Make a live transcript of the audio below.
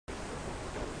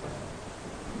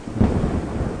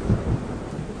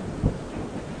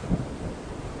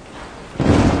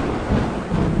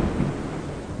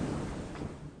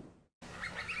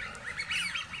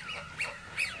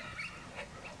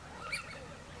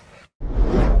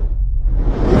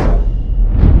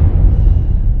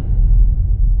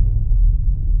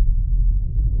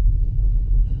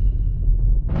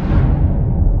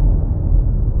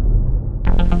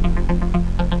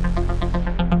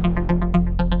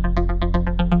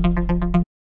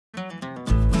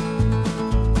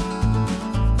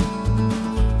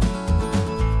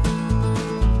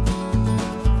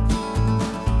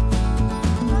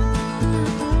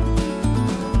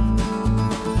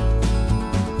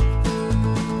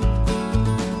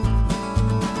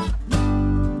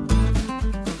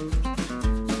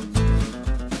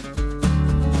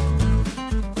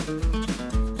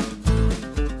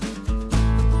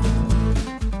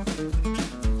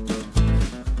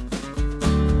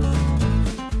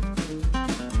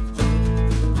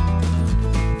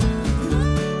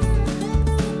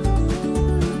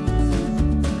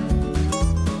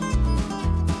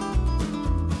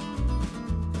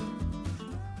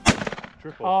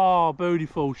Triple. Oh,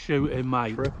 beautiful shooting,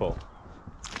 mate. Triple.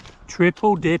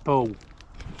 Triple dipple.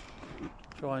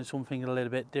 Trying something a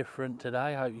little bit different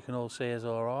today. Hope you can all see us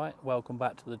all right. Welcome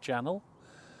back to the channel.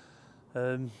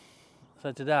 So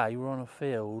today we're on a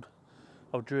field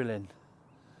of drilling.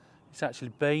 It's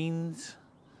actually beans.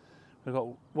 We've got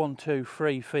 1, 2,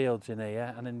 3 fields in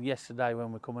here, and then yesterday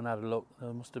when we come and had a look,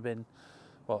 there must have been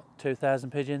what,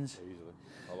 2,000 pigeons? Easily.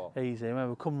 A lot. Easy.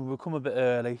 We'll come a bit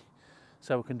early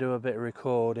so we can do a bit of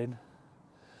recording.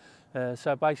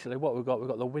 So basically what we've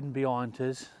got the wind behind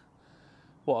us.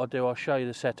 What I'll do, I'll show you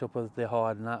the setup of the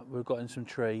hide and that. We've got in some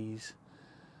trees.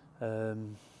 There's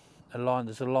a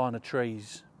line of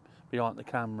trees behind the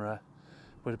camera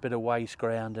with a bit of waste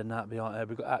ground and that behind there.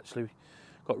 We've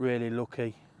got really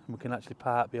lucky and we can actually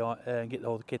park behind and get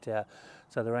all the kit out,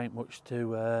 so there ain't much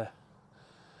to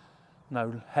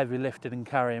no heavy lifting and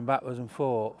carrying backwards and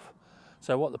forth.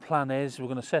 So what the plan is, we're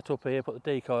going to set up here, put the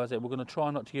decoys in. We're going to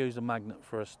try not to use the magnet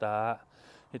for a start.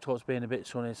 It talks being a bit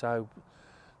sunny, so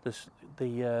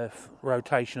the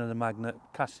rotation of the magnet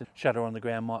casting shadow on the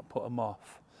ground might put them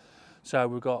off. So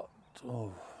we've got,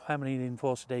 how many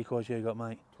enforcer decoys you got,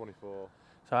 mate? 24.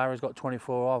 So Harry's got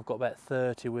 24, I've got about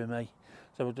 30 with me.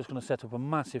 So we're just going to set up a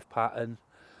massive pattern.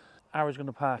 Harry's going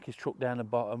to park his truck down the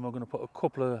bottom. We're going to put a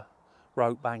couple of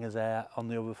rope bangers out on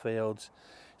the other fields.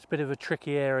 It's a bit of a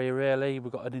tricky area really.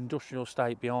 We've got an industrial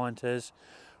estate behind us.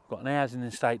 We've got an housing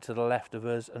estate to the left of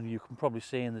us, and you can probably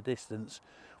see in the distance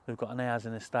we've got an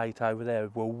housing estate over there.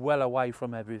 We're well away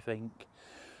from everything.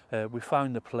 We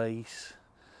phoned the police.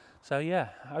 So yeah,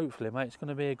 hopefully, mate, it's going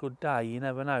to be a good day. You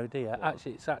never know, do you? Yeah.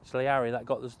 Actually, it's actually Harry that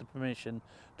got us the permission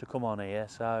to come on here.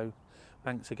 So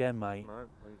thanks again, mate. No,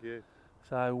 thank you.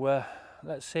 So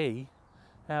let's see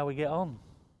how we get on.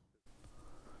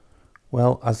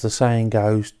 Well, as the saying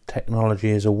goes,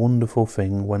 technology is a wonderful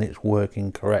thing when it's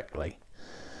working correctly.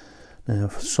 Now,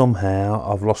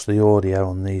 somehow I've lost the audio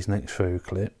on these next few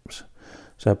clips.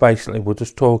 So basically, we're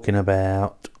just talking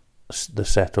about the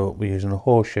setup. We're using a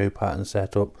horseshoe pattern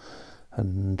setup,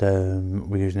 and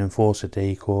we're using enforcer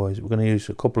decoys. We're going to use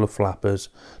a couple of flappers,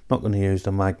 not going to use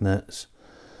the magnets.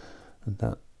 And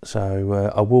that.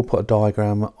 So I will put a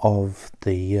diagram of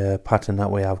the pattern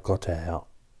that we have got out.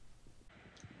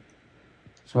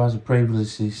 So as I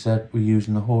previously said, we're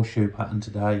using the horseshoe pattern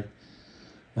today.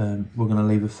 We're going to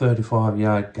leave a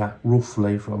 35-yard gap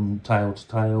roughly from tail to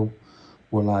tail.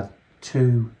 We'll add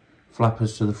 2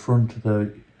 flappers to the front of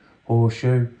the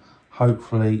horseshoe.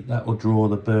 Hopefully that will draw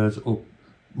the birds up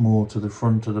more to the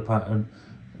front of the pattern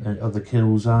of the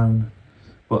kill zone.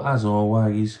 But as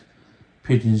always,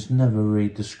 pigeons never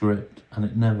read the script, and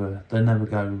they never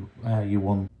go how you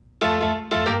want.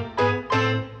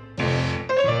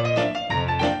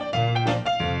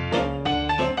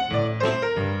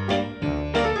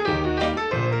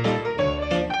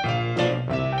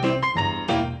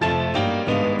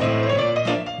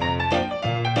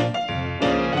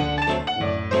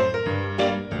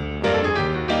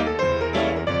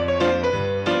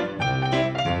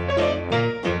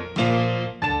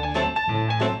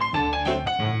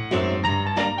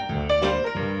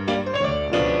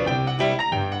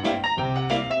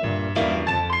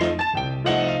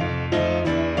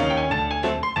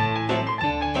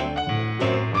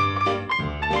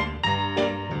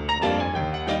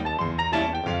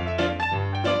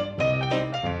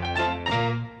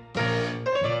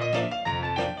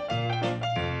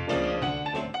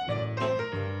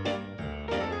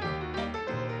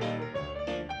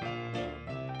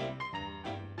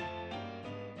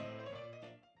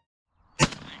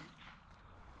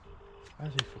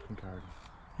 How's he fucking carried?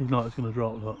 He's not, it's going to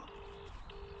drop, look.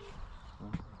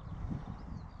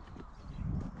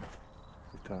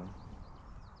 He can.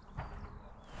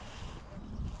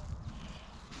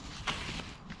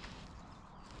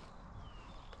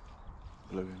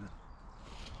 Blue, isn't it?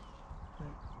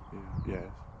 Yeah,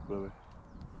 bluey.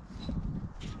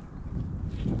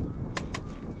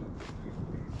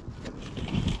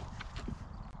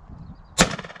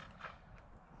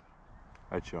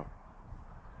 Headshot.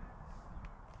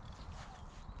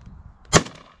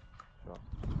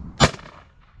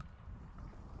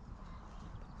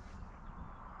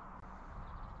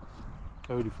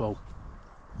 Beautiful.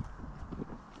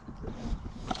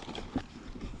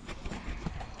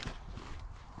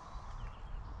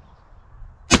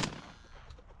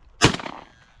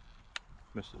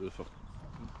 Missed it with a fucking.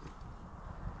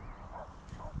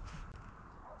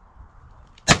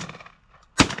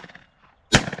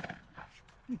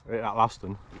 Ain't that last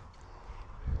one?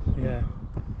 Yeah.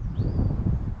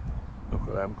 Look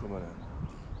at them coming in.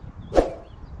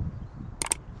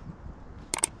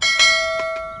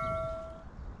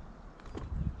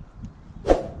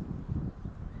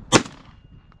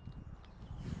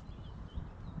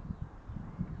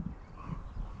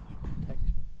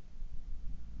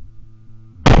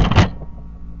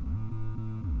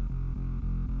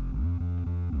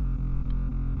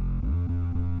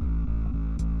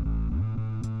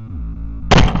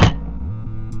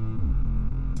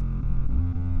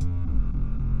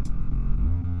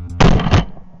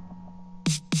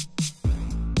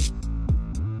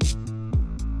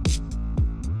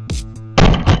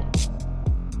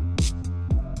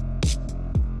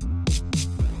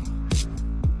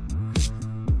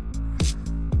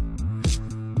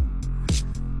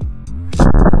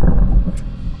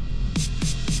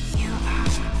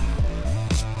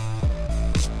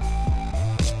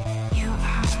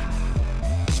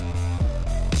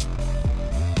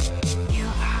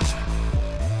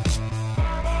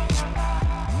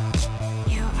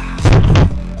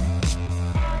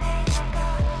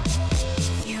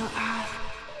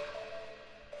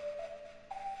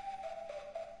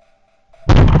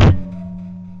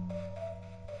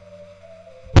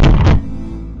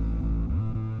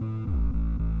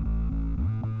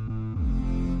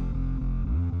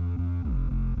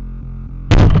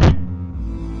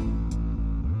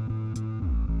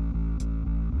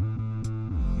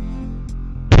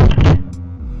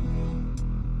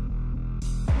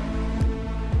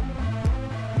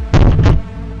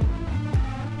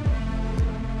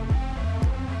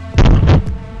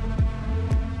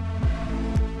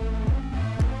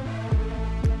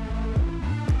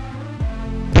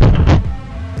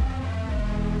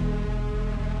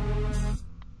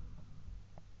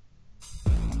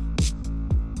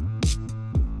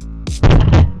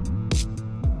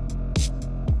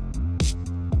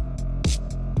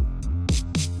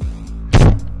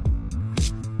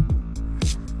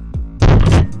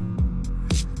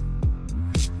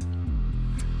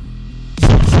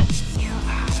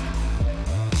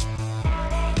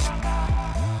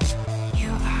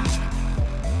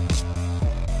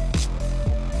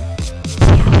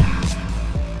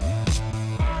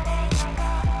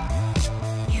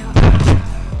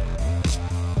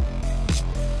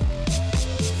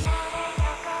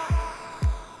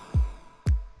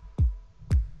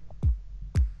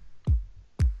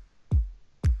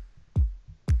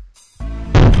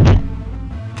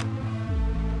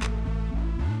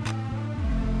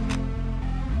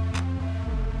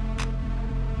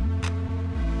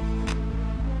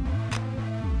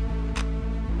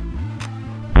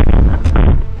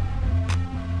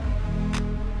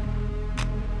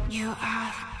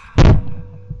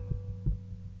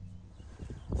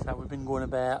 been going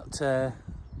about,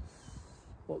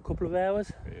 what, couple of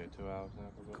hours? Yeah, 2 hours now.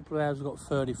 A couple of hours, we've got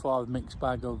 35 mixed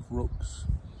bag of rooks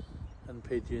and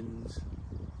pigeons.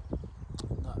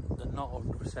 No, they're not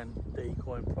 100%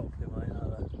 decoying properly, mate,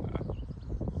 are they?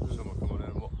 Nah. Some are coming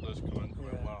in, others coming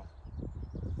well.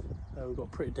 We've got a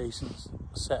pretty decent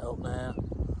setup now.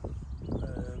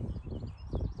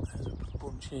 There's a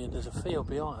bunch here, there's a field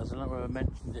behind us, I don't know if I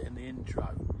mentioned it in the intro.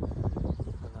 And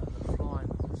they're flying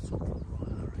something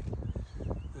right, Harry.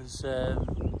 There's a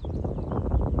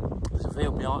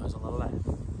field behind us on the left.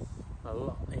 A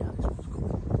lot, yeah, this one's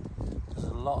coming. There's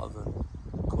a lot of them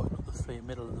cutting up the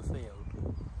middle of the field,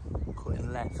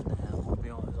 cutting left now, all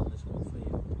behind us on this little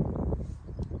field.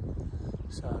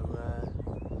 So,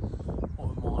 what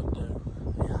we might do,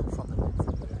 yeah, from the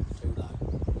left, too low.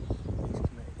 He's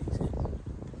committed, he's in.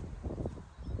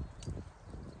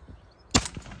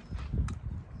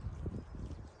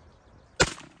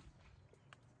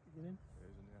 Get in?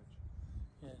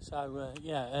 Yeah,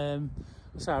 so,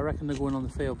 so I reckon they're going on the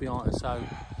field behind us, so I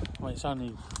mean, it's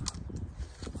only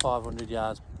 500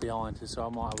 yards behind us, so I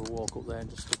might have a walk up there and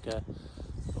just stick a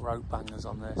rope bangers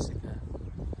on there, stick a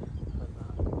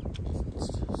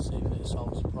just see if it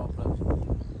solves the problem.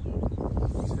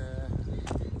 But, yeah,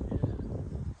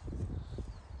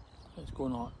 it's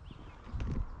going on.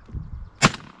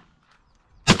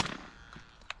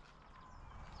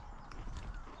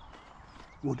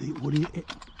 Woody,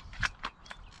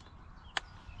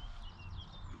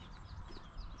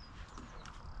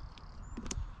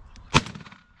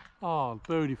 oh,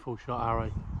 beautiful shot,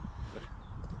 Harry.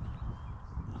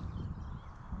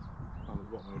 On the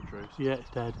bottom of the trees. Yeah, it's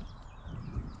dead.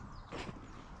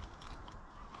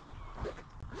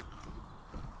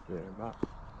 Yeah, that.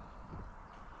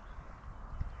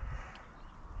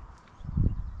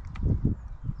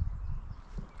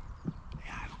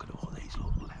 Yeah, look at all these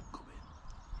little left coming.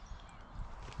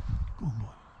 Go on,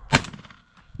 boy.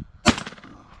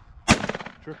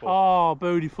 Triple. Oh,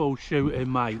 beautiful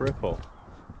shooting, mate. Triple.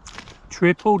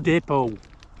 Triple dipple.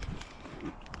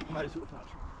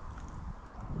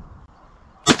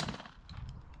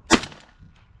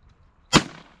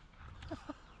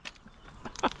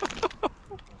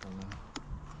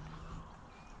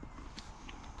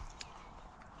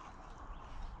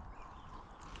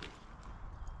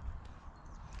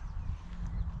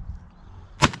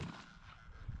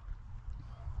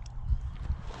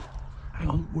 Hang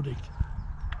on, Woody.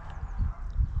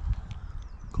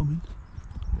 Coming.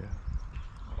 Yeah.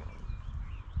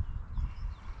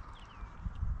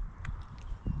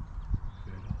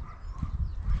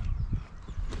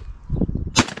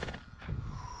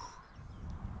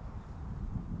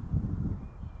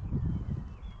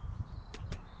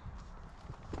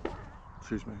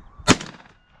 Excuse me.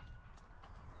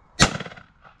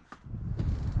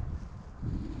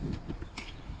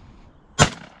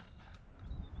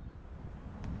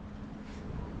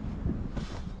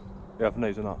 You having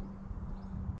these or not?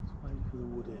 Wait for the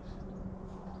woodies.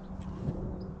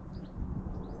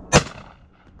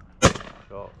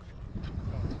 Shot.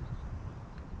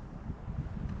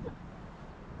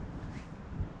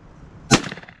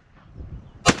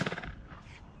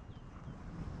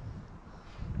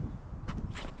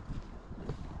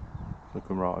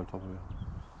 Looking right on top of you.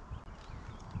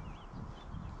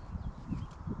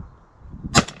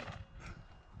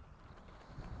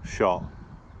 Shot.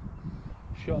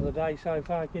 Shot of the day so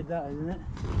far, kid, that, isn't it?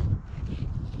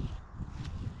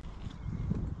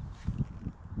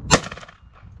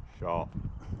 Shot.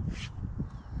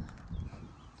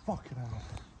 Fucking hell.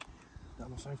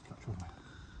 That was safe catch on me.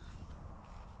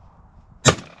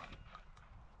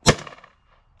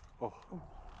 Oh.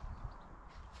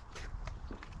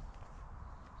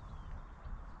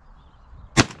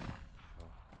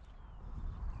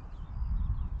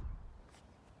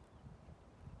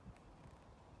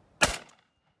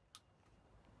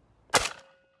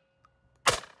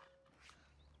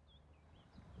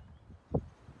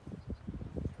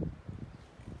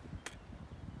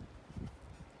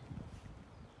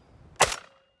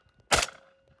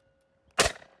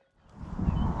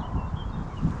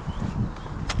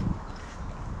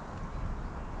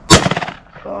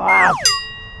 Ah!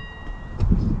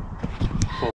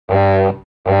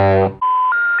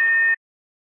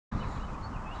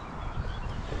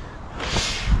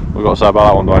 We've got to say about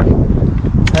that one, Dwayne.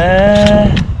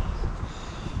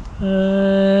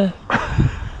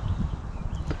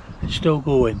 It's still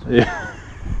going. Yeah.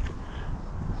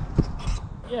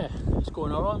 Yeah, it's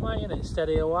going alright, mate, isn't it?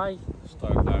 Steady away.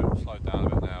 Slowed down a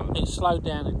bit now. It's slowed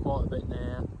down quite a bit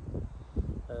now.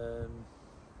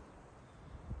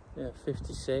 Yeah,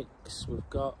 56 we've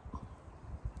got.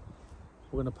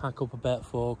 we're going to pack up about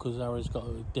 4 because Harry's got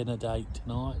a dinner date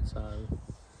tonight, so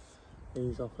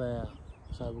he's off out.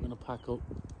 So we're going to pack up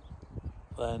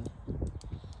then.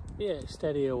 Yeah,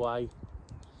 steady away.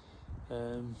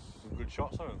 Some good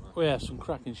shots, haven't they? We have some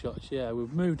cracking shots, yeah.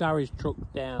 We've moved Harry's truck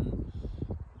down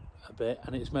a bit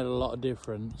and it's made a lot of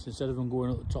difference. Instead of them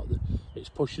going up the top, it's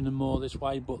pushing them more this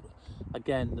way, but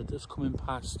again, they're just coming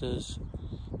past us,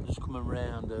 they're just coming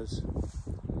round us.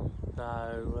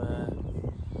 So,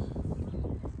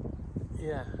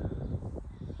 yeah,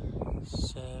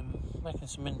 it's making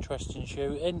some interesting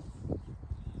shooting.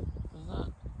 Isn't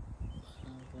that?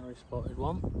 Harry spotted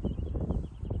one.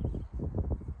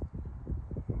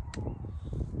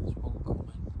 There's one coming.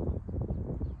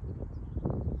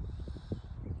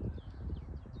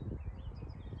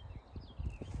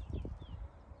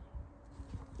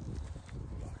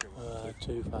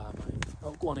 2 far, mate.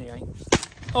 Oh, go on, he ain't.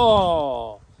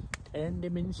 Oh, turned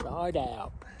him inside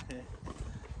out.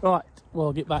 Right,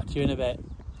 we'll get back to you in a bit.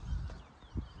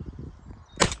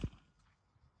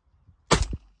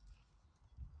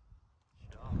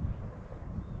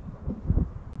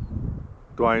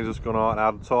 Dwayne's just gone out and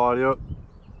had a tidy up.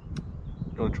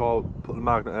 Gonna try and put the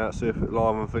magnet out, see if it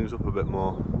livens things up a bit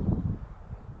more.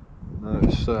 No,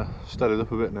 it's steadied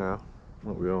up a bit now.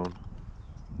 What are we on?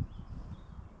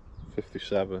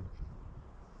 57.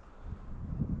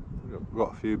 We've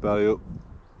got a few belly up,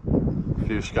 a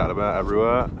few scattered about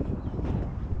everywhere.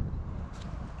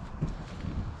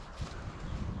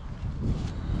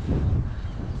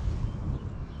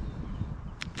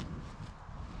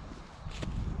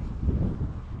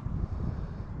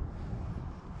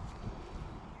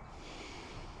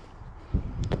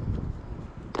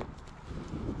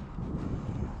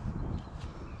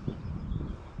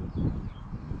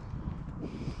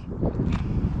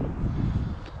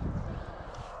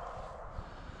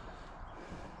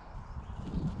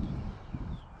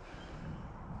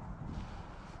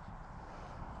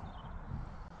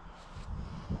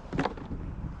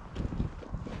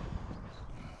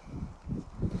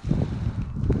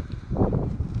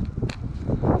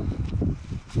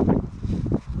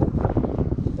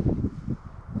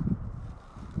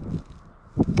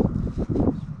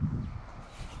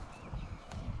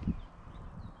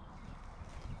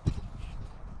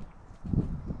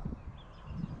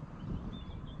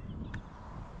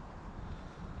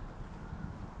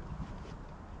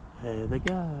 Here they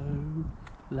go.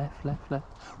 Left, left, left.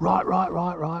 Right, right,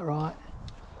 right, right, right.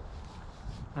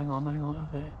 Hang on a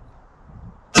bit.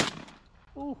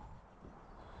 Oh,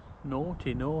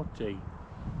 naughty, naughty.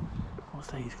 What's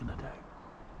these gonna do?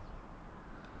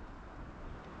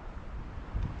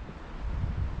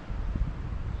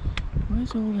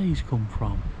 Where's all these come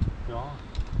from? I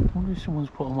wonder if someone's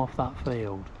put them off that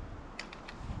field.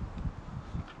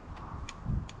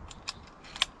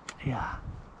 Yeah.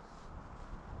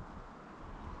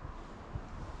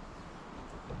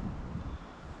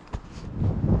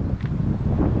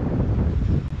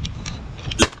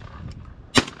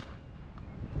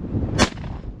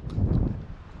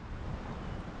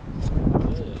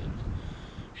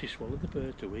 She swallowed the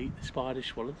bird to eat, the spider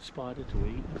swallowed the spider to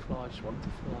eat, the fly swallowed the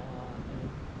fly.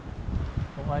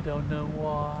 Oh, I don't know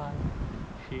why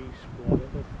she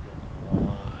swallowed the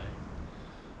fly.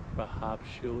 Perhaps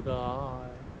she'll die.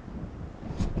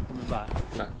 Coming back.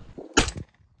 No.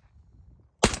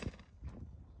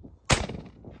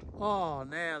 Oh,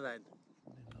 now then.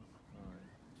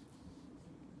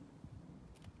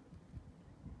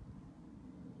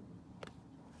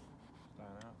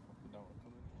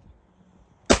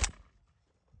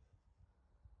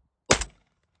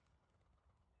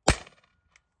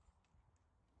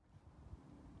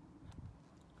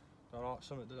 Don't like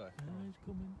something, do they? Yeah, he's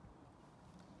coming.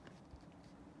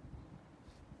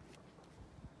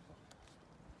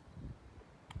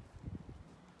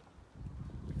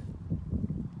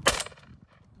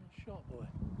 Nice shot, boy.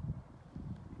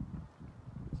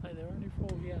 Say they're only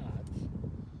 4 yards.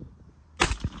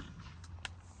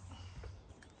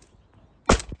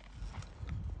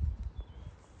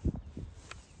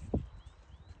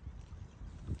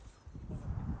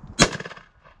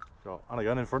 Got and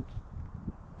again in front.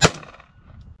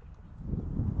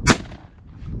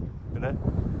 In it?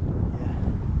 Yeah.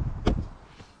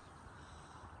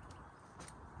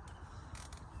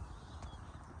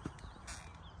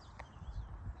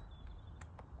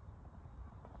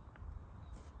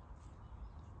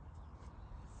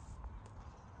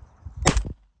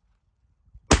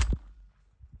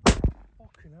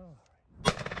 Fucking hell.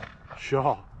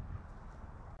 Shot.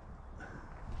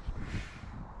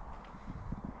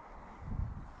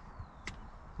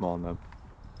 Come on then.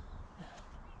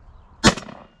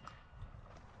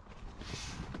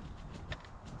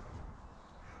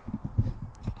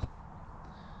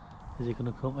 Is he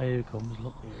gonna come? Here he comes,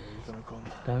 look. Yeah, he's gonna come.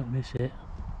 Don't miss it.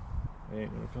 He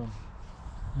ain't gonna come.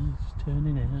 He's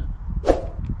turning out.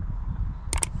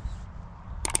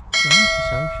 They're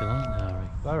antisocial, aren't they, Harry?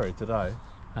 Larry today.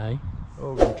 Hey?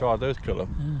 All we're gonna try to do is kill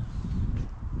him.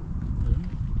 Yeah.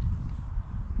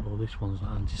 Oh, this one's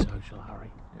not antisocial, Harry.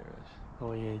 Here it is.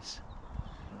 Oh, he is.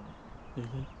 Is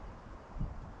he?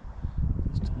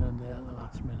 He's turned out at the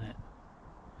last minute.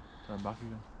 Turn back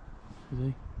again. Is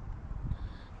he?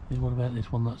 What about this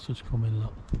one that's just come in,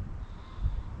 look?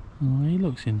 Oh, he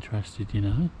looks interested, you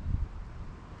know.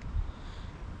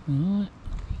 Alright.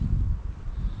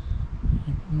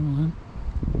 Come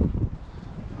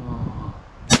on.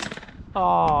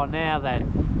 Oh, now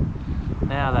then.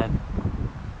 Now then.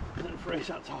 Didn't freeze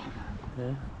that time.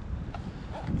 Yeah.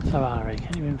 So Harry,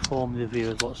 can you inform the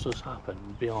viewers what's just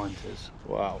happened behind us?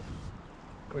 Wow.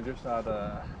 We just had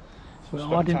some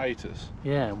Well, spectators.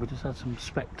 Yeah, we just had some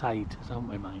spectators, haven't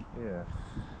we, mate?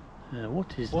 Yeah.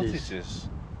 What is What this? is this?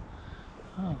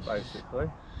 Oh, Basically.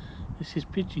 this is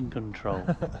pigeon control.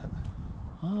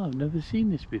 Oh, I've never seen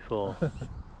this before.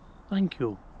 Thank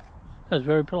you. That was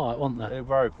very polite, wasn't that? They're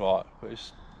very polite, but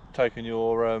it's taking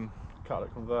your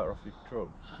catalytic converter off your truck.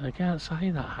 I can't say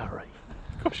that, Harry.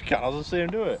 Of course you can, I didn't see him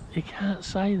do it. You can't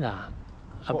say that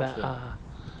about our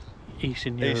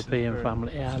Eastern European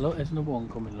family. Yeah, look, there's another one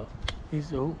coming, look.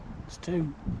 Oh, it's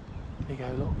two. There you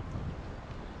go, look.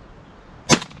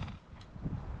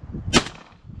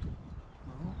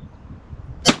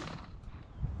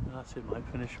 That's it, mate.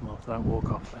 Finish them off. Don't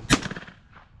walk off then.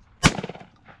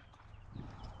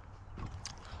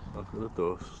 Look at the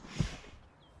dust.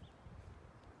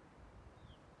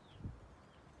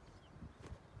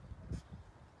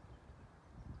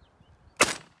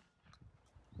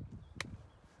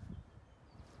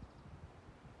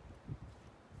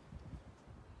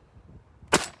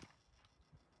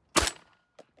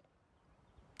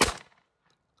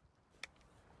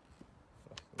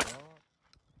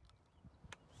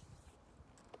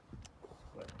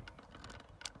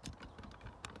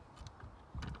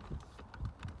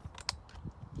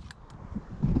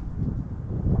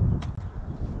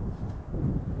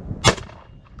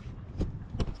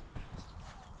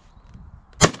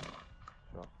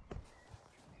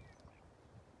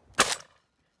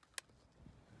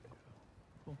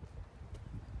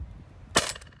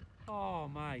 Oh,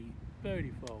 mate,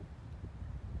 beautiful.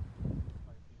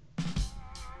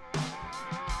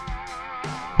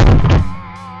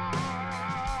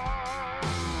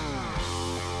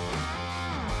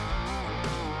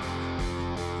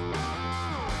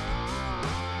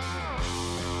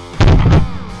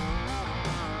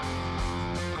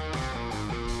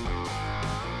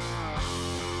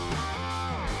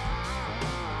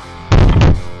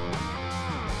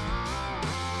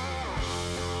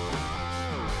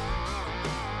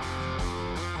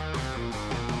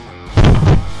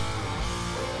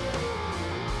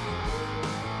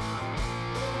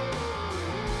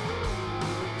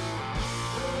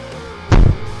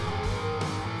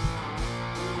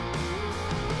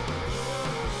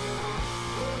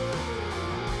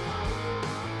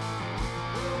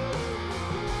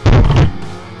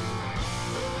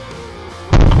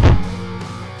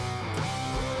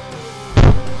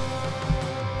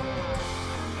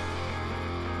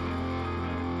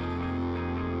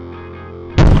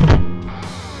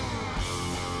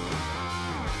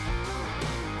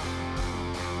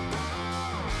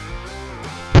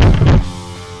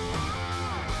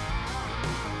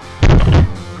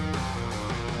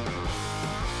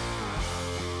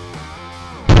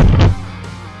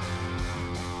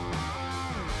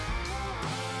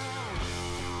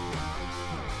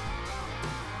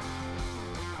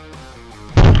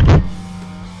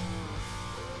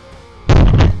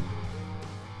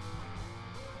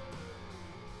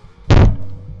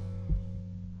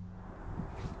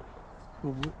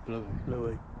 Oh,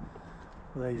 Bluey.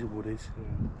 Well, these are woodies.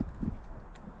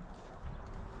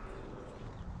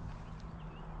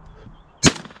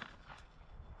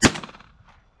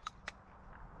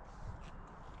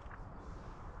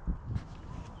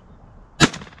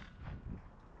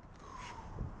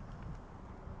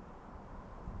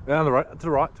 Yeah, on the right, to the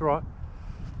right, to the right.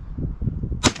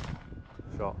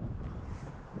 Shot.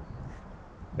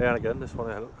 Yeah, and again, this one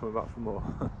here, look, coming back for more.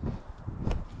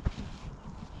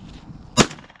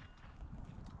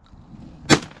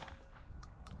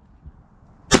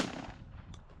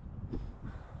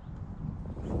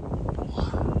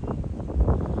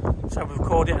 So we've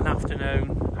called it an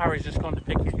afternoon. Harry's just gone to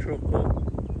pick his truck up.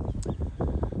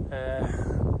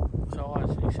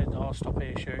 He said I'll stop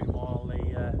here shooting while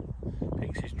he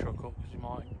picks his truck up because he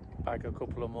might bag a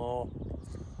couple of more,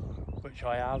 which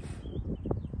I have.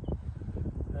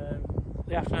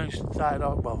 the afternoon started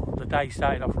off, well, the day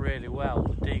started off really well.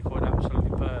 The decoyed absolutely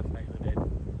perfect, they did.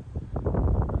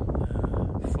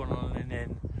 Funneling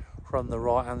in from the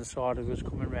right hand side of us,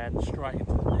 coming round straight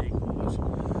into the decoys.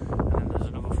 And then there's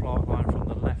another flight line from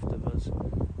the left of us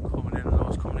coming in, and I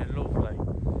was coming in lovely.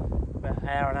 About an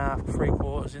hour and a half,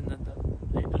 3/4 in,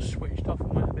 it just switched off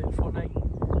and went a bit funny.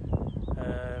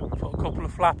 We put a couple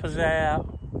of flappers out.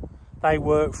 They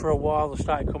worked for a while, they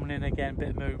started coming in again, bit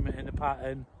of movement in the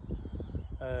pattern.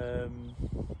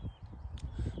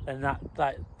 And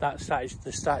they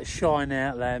started shining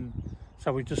out them,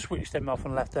 so we just switched them off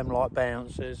and left them like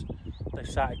bouncers. They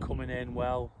started coming in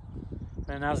well,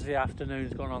 and as the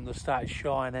afternoon's gone on, they started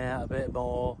shining out a bit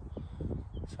more,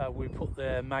 so we put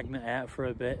the magnet out for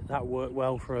a bit. That worked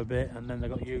well for a bit, and then they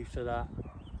got used to that,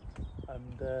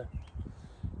 and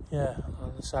yeah,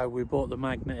 so we brought the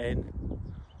magnet in,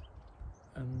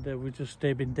 and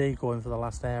they've been decoying for the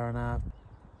last hour and a half.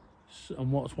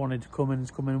 And what's wanted to come in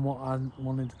is coming, and what I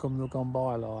wanted to come, they've gone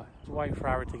by like. Just wait for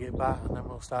Harry to get back, and then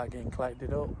we'll start getting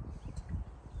collected up.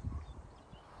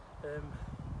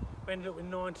 We ended up with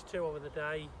 92 over the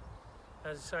day.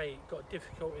 As I say, it got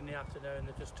difficult in the afternoon,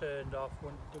 they just turned off,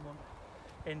 didn't want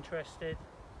interested.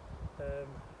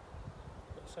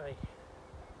 Let's say,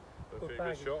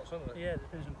 Good shots, haven't they? yeah, there's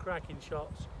been some cracking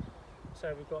shots.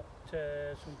 So we've got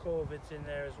some corvids in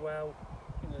there as well.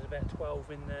 I think there's about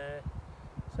 12 in there.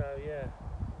 So yeah,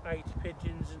 8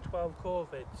 pigeons and 12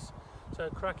 corvids. So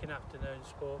cracking afternoon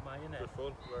sport, mate, isn't it? Good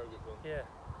fun, very good fun. Yeah.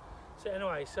 So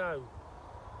anyway, so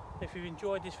if you've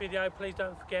enjoyed this video, please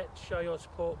don't forget to show your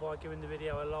support by giving the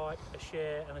video a like, a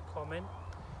share and a comment.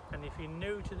 And if you're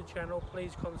new to the channel,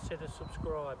 please consider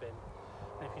subscribing.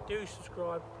 And if you do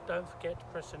subscribe, don't forget to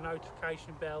press the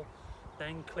notification bell,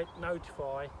 then click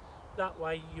notify. That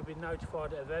way you'll be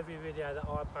notified of every video that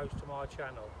I post to my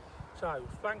channel. So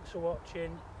thanks for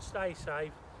watching, stay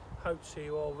safe, hope to see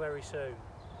you all very soon.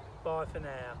 Bye for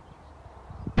now.